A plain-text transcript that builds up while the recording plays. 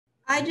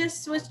I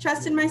just was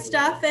trusting my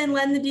stuff and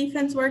letting the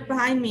defense work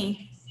behind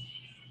me.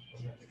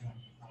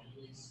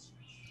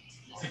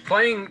 Did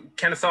playing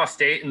Kennesaw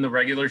State in the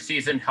regular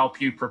season help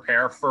you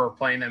prepare for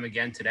playing them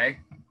again today?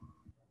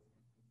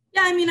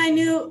 Yeah, I mean, I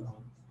knew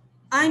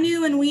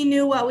and we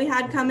knew what we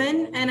had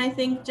coming, and I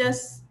think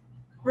just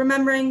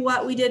remembering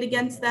what we did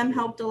against them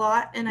helped a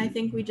lot, and I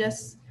think we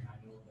just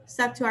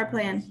stuck to our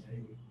plan.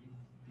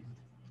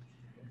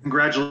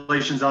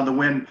 Congratulations on the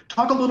win.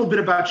 Talk a little bit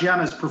about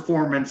Gianna's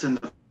performance in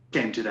the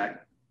game today.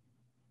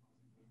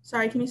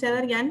 Sorry, can you say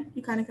that again?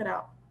 You kind of cut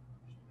out.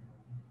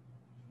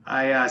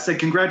 I said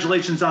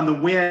congratulations on the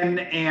win,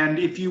 and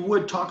if you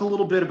would talk a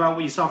little bit about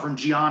what you saw from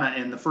Gianna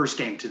in the first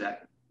game today.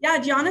 Yeah,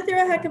 Gianna threw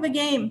a heck of a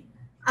game.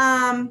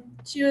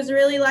 She was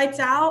really lights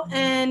out,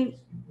 and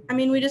I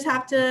mean, we just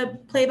have to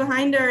play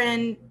behind her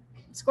and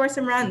score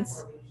some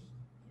runs.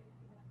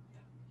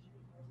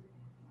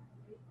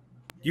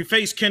 You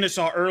faced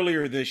Kennesaw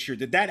earlier this year.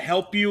 Did that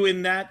help you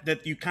in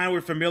that you kind of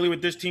were familiar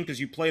with this team because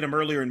you played them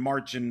earlier in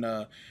March and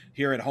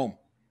here at home?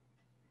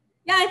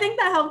 Yeah, I think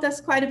that helped us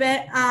quite a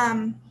bit.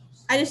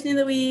 I just knew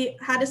that we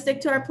had to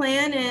stick to our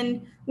plan,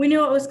 and we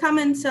knew what was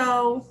coming,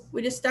 so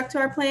we just stuck to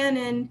our plan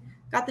and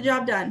got the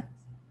job done.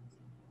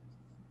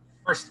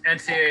 First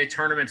NCAA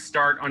tournament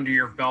start under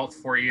your belt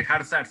for you. How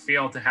does that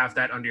feel to have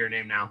that under your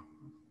name now?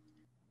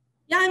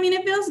 Yeah, I mean,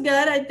 it feels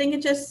good. I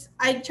think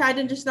I tried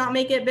to just not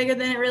make it bigger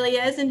than it really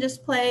is and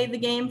just play the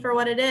game for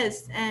what it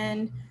is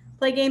and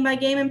play game by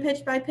game and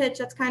pitch by pitch.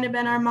 That's kind of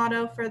been our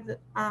motto for the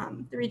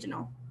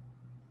regional.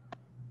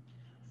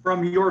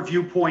 From your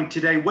viewpoint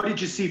today, what did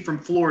you see from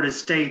Florida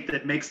State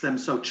that makes them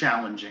so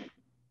challenging?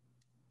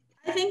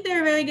 I think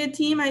they're a very good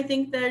team. I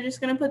think they're just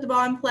going to put the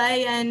ball in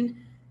play and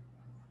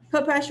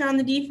put pressure on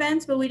the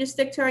defense, but we just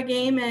stick to our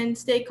game and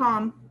stay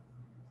calm.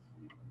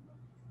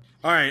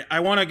 All right, I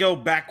want to go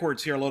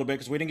backwards here a little bit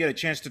because we didn't get a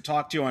chance to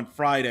talk to you on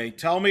Friday.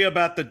 Tell me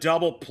about the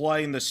double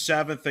play in the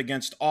 7th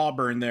against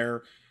Auburn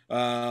there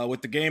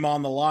with the game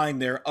on the line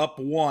there, up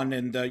 1,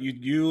 and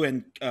you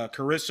and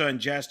Carissa and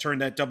Jazz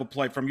turned that double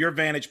play. From your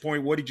vantage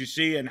point, what did you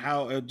see and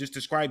how just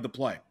describe the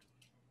play?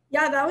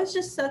 Yeah, that was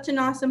just such an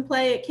awesome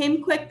play. It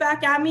came quick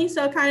back at me,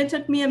 so it kind of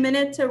took me a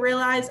minute to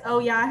realize, oh,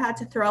 yeah, I had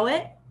to throw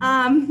it.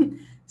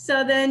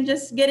 So then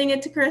just getting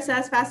it to Carissa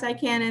as fast as I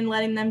can and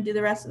letting them do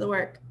the rest of the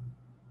work.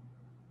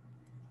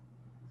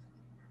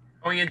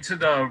 Going into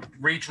the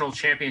regional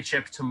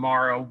championship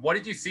tomorrow, what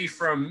did you see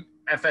from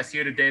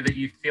FSU today that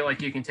you feel like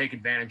you can take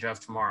advantage of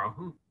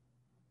tomorrow?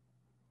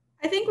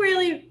 I think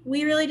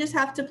we really just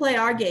have to play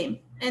our game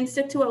and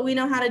stick to what we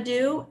know how to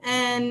do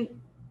and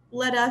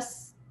let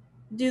us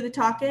do the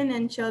talking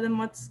and show them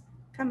what's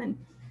coming.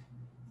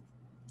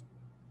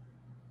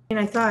 And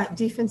I thought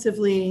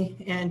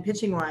defensively and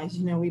pitching wise,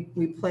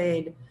 we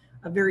played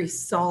a very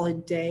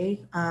solid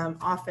day.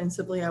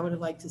 Offensively, I would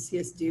have liked to see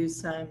us do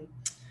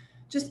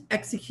just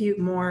execute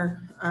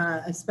more,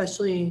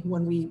 especially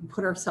when we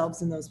put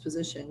ourselves in those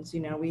positions.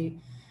 We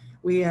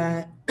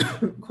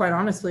quite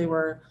honestly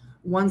were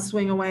one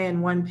swing away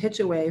and one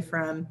pitch away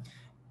from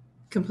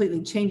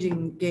completely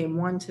changing game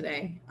 1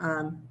 today.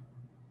 And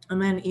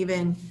then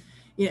even,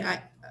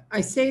 I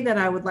say that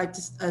I would like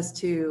us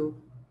to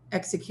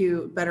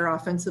execute better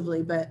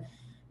offensively, but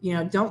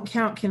don't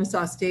count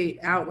Kennesaw State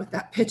out with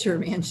that pitcher,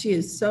 man. She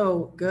is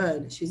so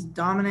good. She's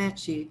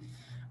dominant.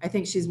 I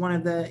think she's one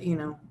of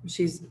the,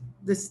 she's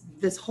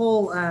this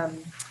whole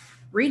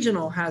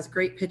regional has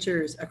great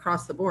pitchers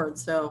across the board.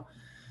 So,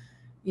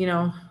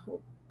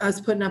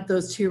 us putting up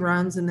those 2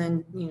 runs and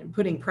then,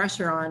 putting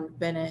pressure on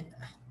Bennett,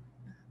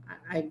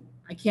 I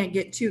can't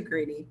get too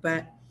greedy,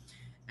 but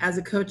as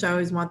a coach, I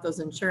always want those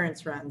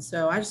insurance runs.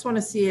 So I just want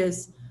to see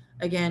us,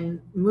 again,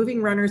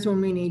 moving runners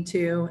when we need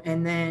to,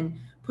 and then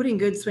putting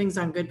good swings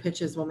on good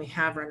pitches when we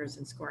have runners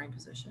in scoring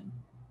position.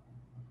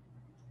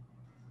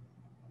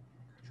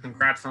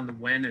 Congrats on the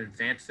win and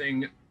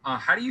advancing.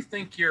 How do you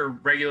think your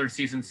regular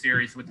season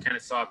series with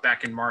Kennesaw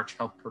back in March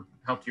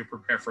helped you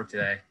prepare for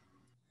today?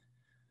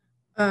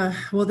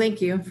 Well,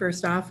 thank you,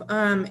 first off.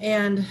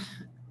 And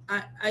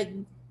I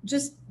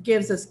just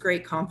gives us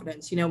great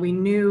confidence. We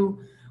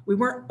knew we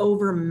weren't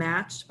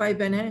overmatched by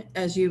Bennett,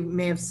 as you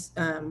may have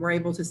were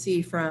able to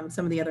see from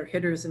some of the other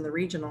hitters in the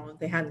regional.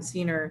 They hadn't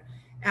seen her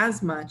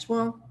as much.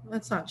 Well,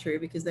 that's not true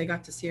because they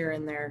got to see her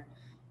in their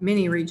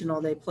mini regional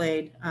they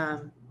played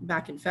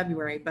back in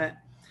February, but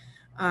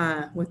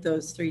with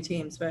those 3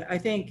 teams. But I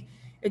think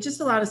it just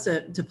allowed us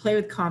to play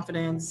with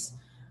confidence,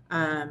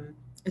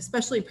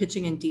 especially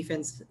pitching and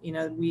defense.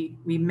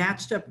 We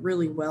matched up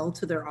really well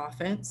to their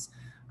offense.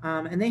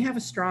 And they have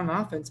a strong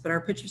offense, but our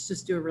pitchers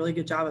just do a really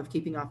good job of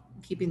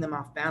keeping them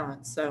off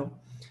balance. So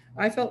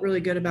I felt really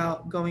good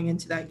about going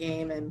into that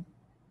game, and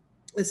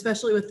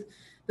especially with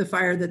the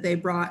fire that they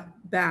brought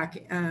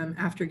back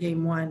after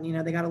game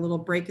 1. They got a little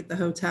break at the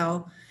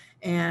hotel,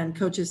 and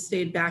coaches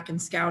stayed back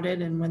and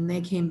scouted. And when they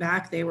came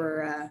back, they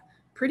were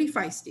pretty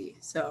feisty.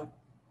 So,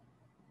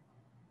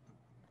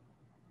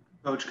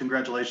 Coach,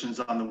 congratulations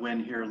on the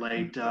win here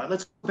late.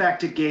 Let's go back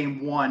to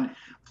game 1.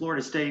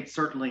 Florida State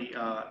certainly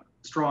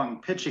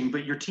strong pitching,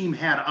 but your team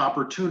had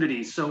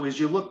opportunities. So as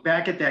you look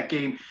back at that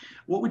game,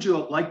 what would you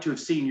like to have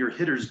seen your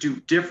hitters do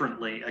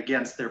differently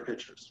against their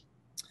pitchers?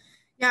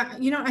 Yeah,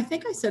 I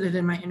think I said it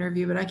in my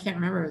interview, but I can't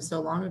remember. It was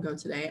so long ago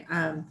today.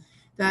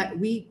 That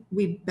we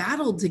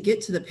battled to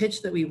get to the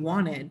pitch that we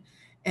wanted,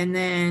 and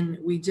then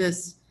we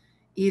just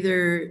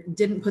either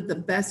didn't put the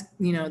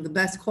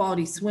best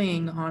quality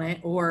swing on it,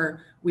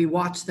 or we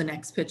watched the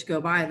next pitch go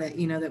by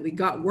that we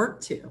got work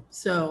to.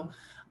 So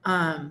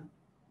I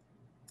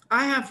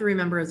have to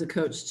remember as a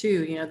coach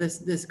too,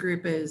 this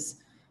group is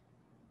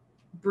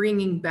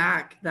bringing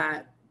back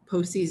that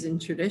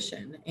postseason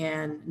tradition,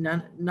 and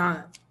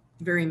not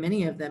very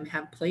many of them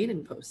have played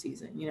in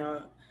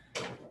postseason,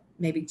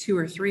 maybe 2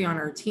 or 3 on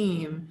our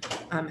team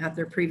at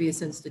their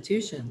previous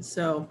institutions.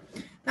 So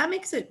that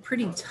makes it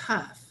pretty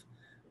tough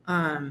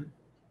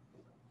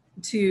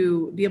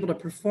to be able to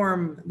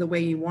perform the way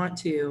you want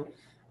to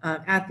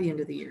at the end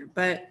of the year.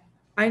 But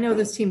I know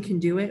this team can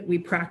do it. We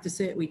practice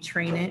it, we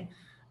train it.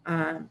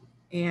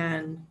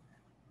 And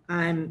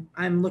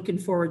I'm looking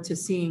forward to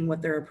seeing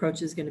what their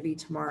approach is going to be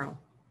tomorrow.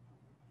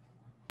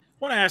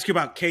 I want to ask you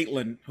about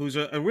Caitlin, who's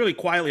a really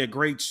quietly a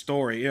great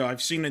story.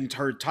 I've seen in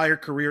her entire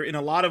career in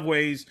a lot of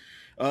ways.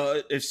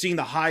 I've seen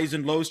the highs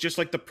and lows, just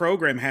like the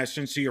program has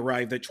since she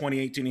arrived at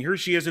 2018. And here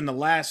she is in the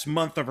last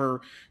month of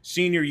her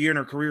senior year in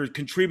her career,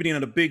 contributing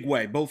in a big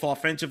way, both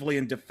offensively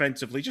and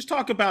defensively. Just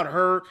talk about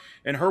her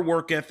and her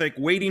work ethic,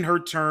 waiting her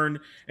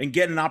turn, and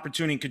getting an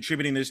opportunity and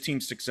contributing to this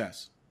team's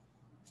success.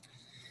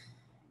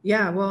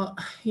 Yeah, well,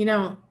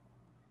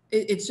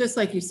 it's just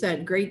like you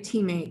said, great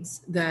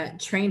teammates that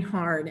train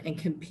hard and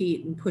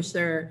compete and push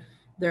their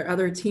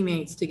other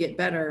teammates to get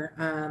better.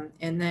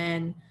 And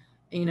then,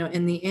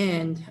 in the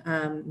end,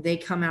 they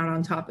come out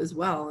on top as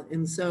well.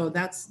 And so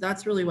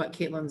that's really what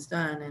Caitlin's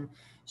done. And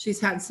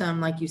she's had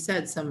some, like you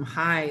said, some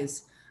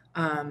highs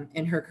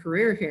in her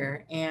career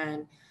here.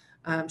 And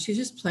she's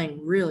just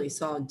playing really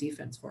solid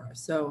defense for us.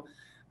 So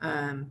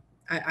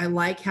I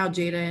like how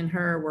Jada and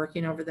her are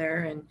working over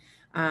there. And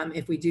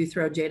if we do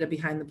throw Jada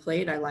behind the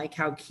plate, I like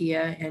how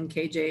Kia and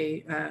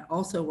KJ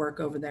also work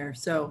over there.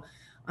 So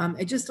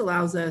it just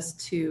allows us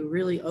to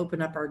really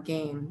open up our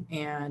game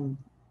and,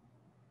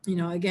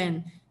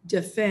 again,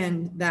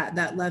 defend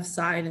that left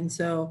side. And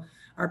so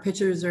our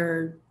pitchers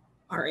are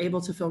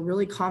able to feel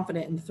really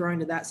confident in throwing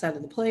to that side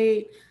of the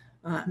plate,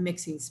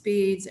 mixing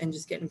speeds, and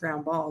just getting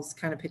ground balls,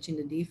 kind of pitching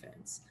to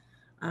defense.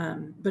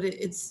 But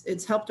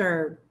it's helped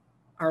our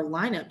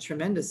lineup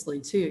tremendously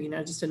too.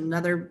 Just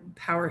another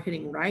power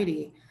hitting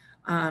righty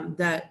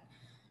that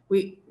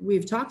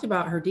we've talked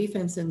about her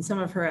defense and some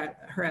of her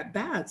at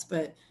bats,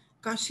 but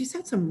gosh, she's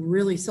had some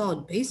really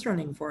solid base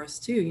running for us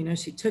too.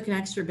 She took an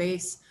extra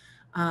base,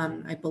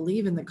 I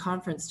believe in the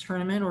conference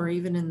tournament or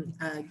even in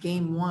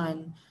game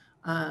 1.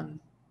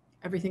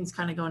 Everything's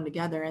kind of going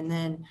together. And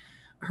then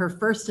her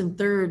first and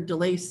third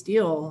delay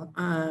steal,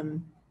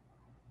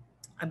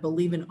 I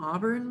believe in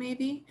Auburn,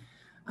 maybe.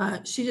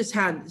 She just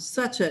had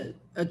such a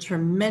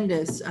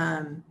tremendous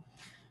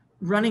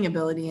running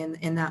ability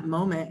in that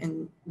moment,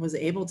 and was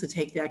able to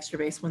take the extra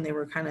base when they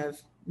were kind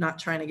of not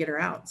trying to get her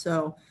out.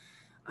 So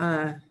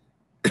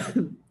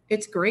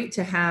it's great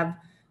to have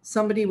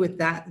somebody with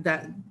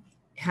that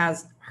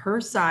has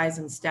her size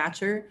and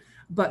stature,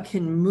 but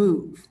can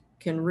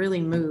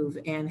really move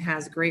and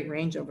has great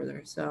range over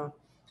there. So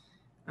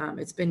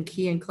it's been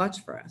key and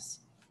clutch for us.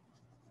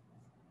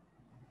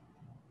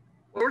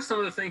 What were some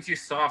of the things you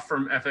saw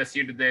from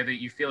FSU today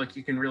that you feel like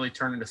you can really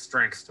turn into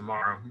strengths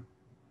tomorrow?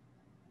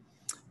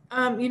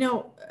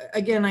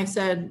 Again, I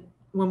said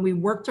when we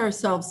worked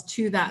ourselves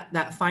to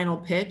that final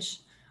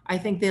pitch, I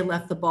think they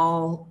left the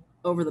ball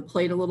over the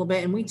plate a little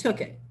bit, and we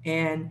took it.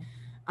 And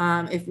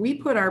if we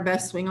put our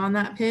best swing on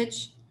that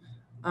pitch,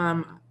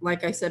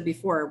 like I said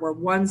before, we're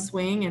one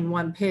swing and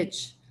one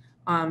pitch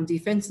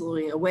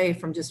defensively away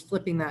from just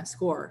flipping that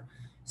score.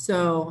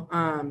 So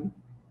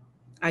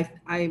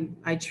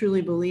I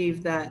truly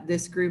believe that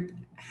this group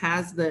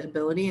has the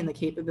ability and the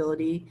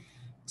capability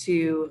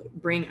to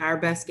bring our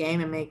best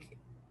game and make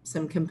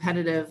some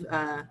competitive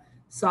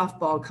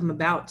softball come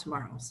about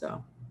tomorrow.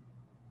 So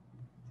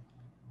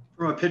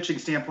from a pitching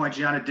standpoint,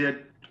 Gianna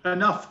did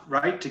enough,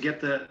 right, to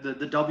get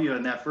the W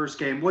in that first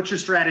game. What's your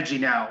strategy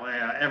now?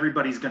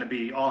 Everybody's going to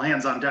be all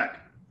hands on deck.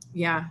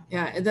 Yeah,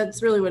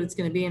 that's really what it's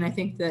going to be. And I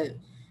think that,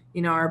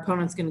 our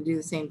opponent's going to do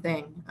the same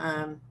thing.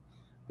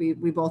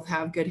 We both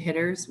have good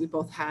hitters. We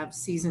both have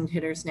seasoned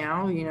hitters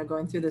now,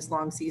 going through this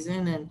long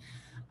season.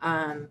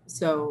 And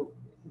so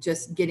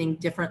just getting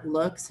different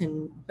looks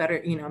and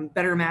better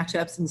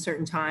matchups in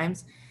certain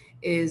times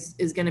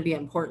is going to be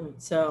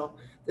important. So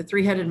the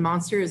three-headed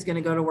monster is going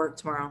to go to work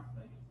tomorrow.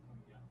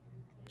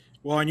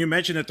 Well, and you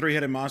mentioned the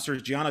three-headed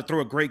monsters. Gianna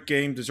threw a great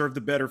game, deserved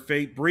the better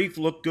fate. Brief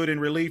looked good in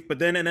relief, but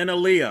then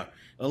Alea,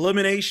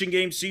 elimination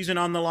game, season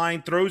on the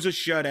line, throws a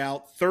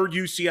shutout. Third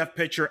UCF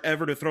pitcher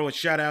ever to throw a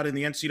shutout in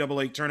the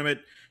NCAA tournament,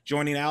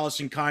 joining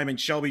Allison Keim and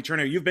Shelby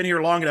Turner. You've been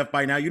here long enough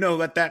by now. You know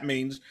what that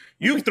means.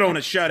 You've thrown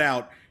a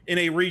shutout in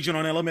a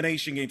regional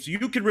elimination game, so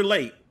you can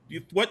relate.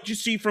 What you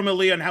see from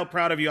Alea and how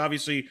proud of you,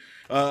 obviously,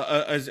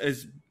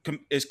 as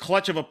as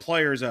clutch of a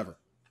player as ever.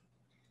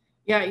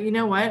 Yeah, you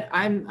know what?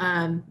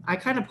 I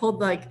kind of pulled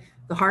like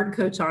the hard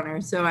coach on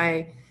her. So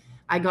I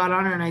got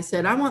on her and I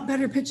said, I want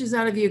better pitches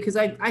out of you, because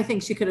I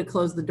think she could have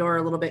closed the door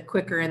a little bit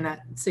quicker in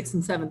that 6th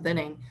and 7th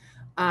inning.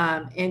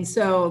 And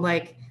so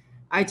like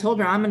I told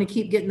her, I'm going to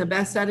keep getting the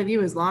best out of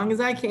you as long as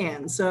I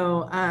can.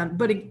 So,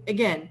 but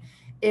again,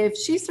 if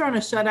she's throwing a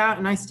shutout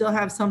and I still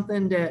have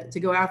something to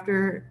go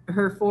after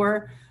her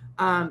for,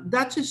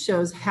 that just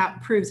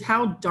proves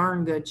how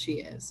darn good she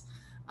is.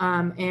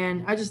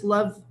 And I just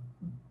love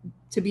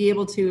to be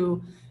able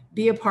to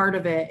be a part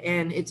of it.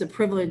 And it's a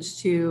privilege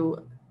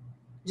to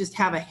just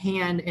have a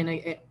hand and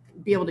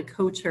be able to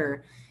coach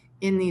her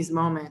in these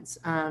moments.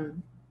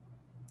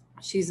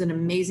 She's an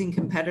amazing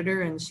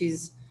competitor, and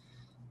she's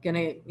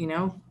gonna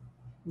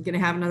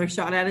have another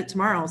shot at it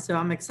tomorrow. So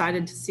I'm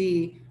excited to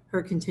see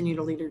her continue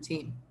to lead her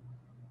team.